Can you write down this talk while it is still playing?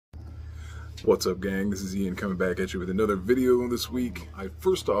What's up, gang? This is Ian coming back at you with another video this week.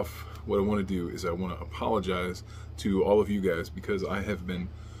 First off, what I want to do is I want to apologize to all of you guys because I have been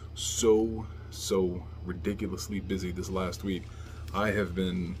so ridiculously busy this last week. I have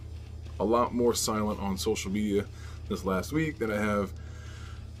been a lot more silent on social media this last week than I have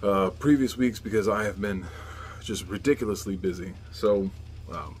previous weeks because I have been just ridiculously busy. So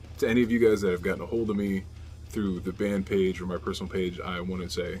to any of you guys that have gotten a hold of me through the band page or my personal page, I want to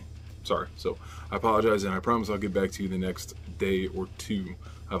say sorry. So I apologize, and I promise I'll get back to you the next day or two.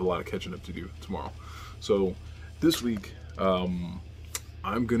 I have a lot of catching up to do tomorrow. So this week, I'm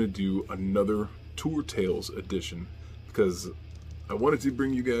gonna do another Tour Tales edition because I wanted to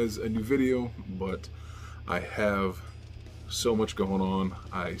bring you guys a new video, but I have so much going on.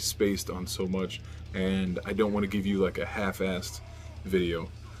 I spaced on so much, and I don't want to give you like a half-assed video.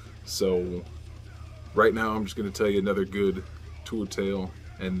 So right now, I'm just gonna tell you another good tour tale.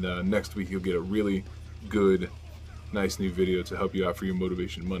 And next week you'll get a really good, nice new video to help you out for your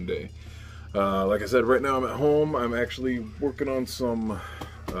Motivation Monday. Like I said, right now I'm at home. I'm actually working on some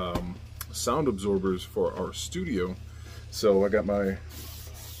sound absorbers for our studio. So I got my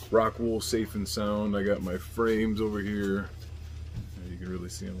Rockwool Safe and Sound. I got my frames over here. You can really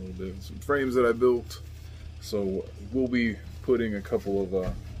see them a little bit. Some frames that I built. So we'll be putting a couple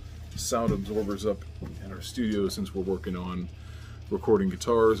of sound absorbers up in our studio since we're working on recording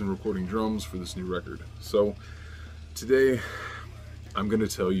guitars and recording drums for this new record. So today I'm gonna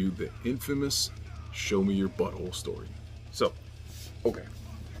tell you the infamous show me your butthole story. So okay,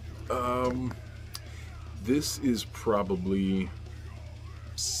 this is probably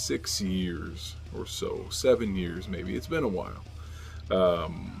 6 years or so, 7 years maybe. It's been a while.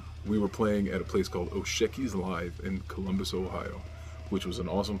 We were playing at a place called Osheki's Live in Columbus, Ohio, which was an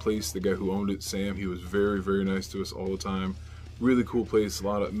awesome place. The guy who owned it, Sam, he was very nice to us all the time. Really cool place.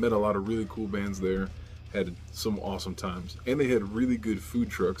 Met a lot of really cool bands there. Had some awesome times, and they had really good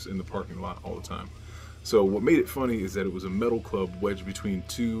food trucks in the parking lot all the time. So what made it funny is that it was a metal club wedged between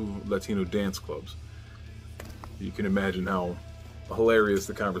two Latino dance clubs. You can imagine how hilarious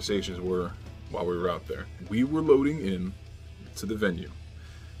the conversations were while we were out there. We were loading in to the venue,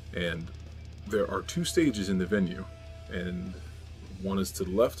 and there are two stages in the venue, and one is to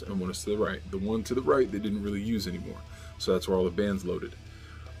the left and one is to the right. The one to the right they didn't really use anymore. So that's where all the bands loaded.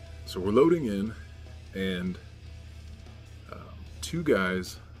 So we're loading in, and two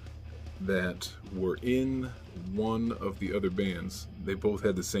guys that were in one of the other bands, they both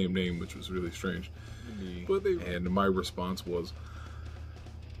had the same name, which was really strange. And my response was,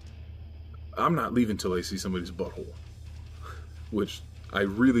 I'm not leaving till I see somebody's butthole. Which I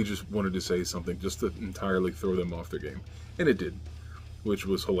really just wanted to say something just to entirely throw them off their game. And it did, which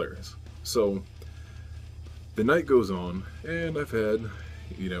was hilarious. So the night goes on, and I've had,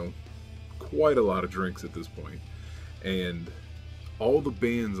 quite a lot of drinks at this point. And all the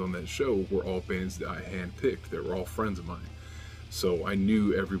bands on that show were all bands that I handpicked. They were all friends of mine. So I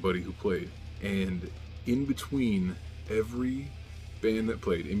knew everybody who played. And in between every band that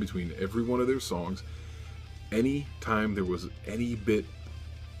played, in between every one of their songs, any time there was any bit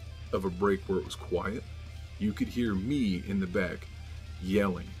of a break where it was quiet, you could hear me in the back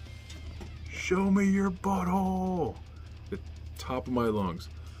yelling, "Show me your butthole!" at the top of my lungs.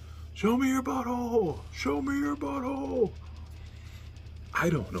 Show me your butthole! Show me your butthole! I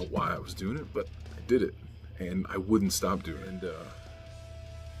don't know why I was doing it, but I did it, and I wouldn't stop doing it. And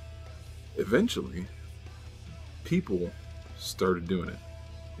eventually, people started doing it.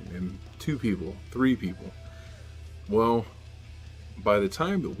 And 2 people, 3 people. Well, by the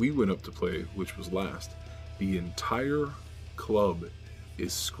time that we went up to play, which was last, the entire club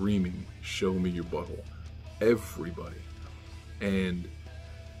is screaming, "Show me your butthole." Everybody. And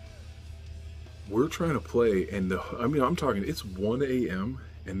we're trying to play, and I'm talking, it's 1 a.m.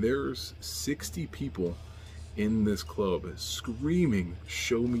 and there's 60 people in this club screaming,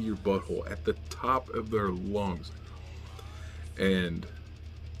 "Show me your butthole," at the top of their lungs. And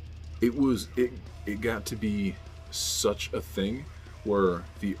it got to be such a thing where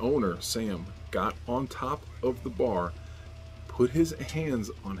the owner, Sam, got on top of the bar, put his hands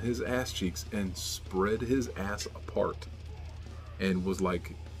on his ass cheeks and spread his ass apart, and was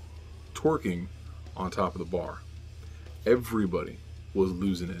like twerking on top of the bar. Everybody was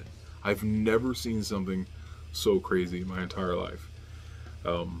losing it. I've never seen something so crazy in my entire life.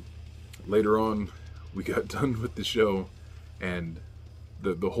 Later on, we got done with the show, and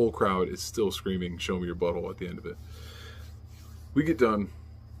the whole crowd is still screaming, "Show me your butthole" at the end of it. We get done,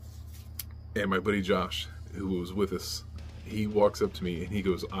 and my buddy Josh, who was with us, he walks up to me and he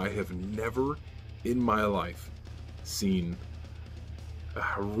goes, "I have never in my life seen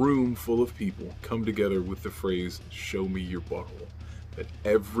a room full of people come together with the phrase, "Show me your butthole," that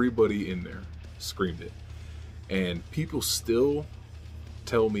everybody in there screamed it. And people still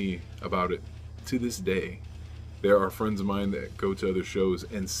tell me about it to this day. There are friends of mine that go to other shows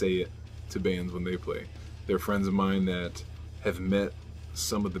and say it to bands when they play. There are friends of mine that have met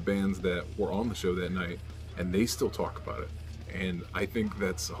some of the bands that were on the show that night, and they still talk about it. And I think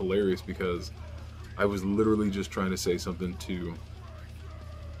that's hilarious, because I was literally just trying to say something to,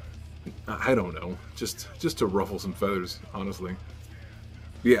 I don't know, just to ruffle some feathers, honestly.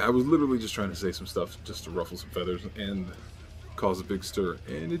 Yeah, I was literally just trying to say some stuff just to ruffle some feathers and cause a big stir,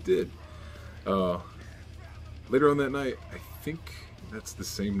 and it did. Later on that night, I think that's the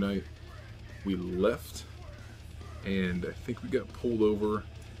same night we left, and I think we got pulled over.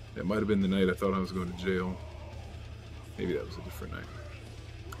 That might have been the night I thought I was going to jail. Maybe that was a different night.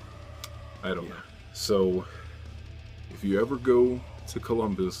 I don't know. So, if you ever go to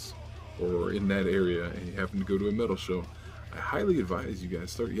Columbus or in that area and you happen to go to a metal show, I highly advise you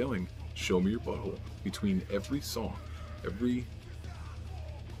guys start yelling, "Show me your butthole," between every song. Every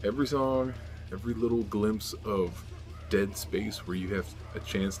song, every little glimpse of dead space where you have a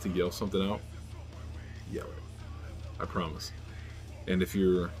chance to yell something out, yell it. I promise. And if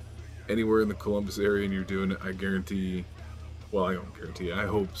you're anywhere in the Columbus area and you're doing it, I guarantee, well, I don't guarantee, I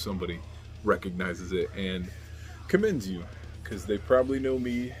hope somebody recognizes it and commends you, because they probably know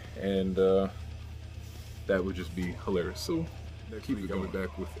me, and that would just be hilarious. So keep it coming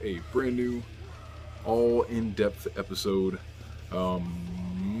back with a brand new, all in-depth episode.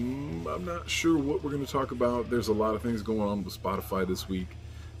 I'm not sure what we're going to talk about. There's a lot of things going on with Spotify this week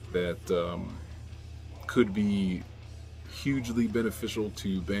that could be hugely beneficial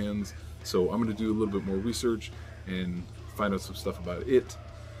to bands. So I'm going to do a little bit more research and find out some stuff about it.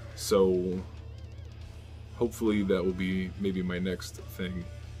 So hopefully that will be maybe my next thing.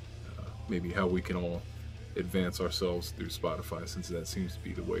 Maybe how we can all advance ourselves through Spotify, since that seems to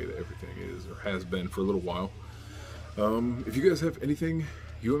be the way that everything is, or has been for a little while. If you guys have anything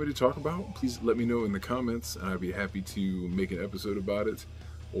you want me to talk about, please let me know in the comments, and I'd be happy to make an episode about it.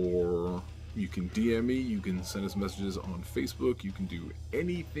 Or you can DM me, you can send us messages on Facebook, you can do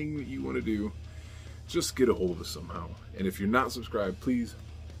anything that you want to do. Just get a hold of us somehow. And if you're not subscribed, please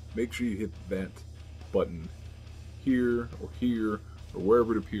make sure you hit that button here or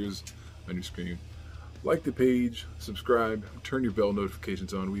wherever it appears on your screen. Like the page, subscribe, turn your bell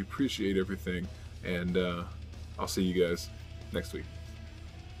notifications on. We appreciate everything, and I'll see you guys next week.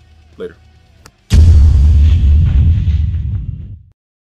 Later.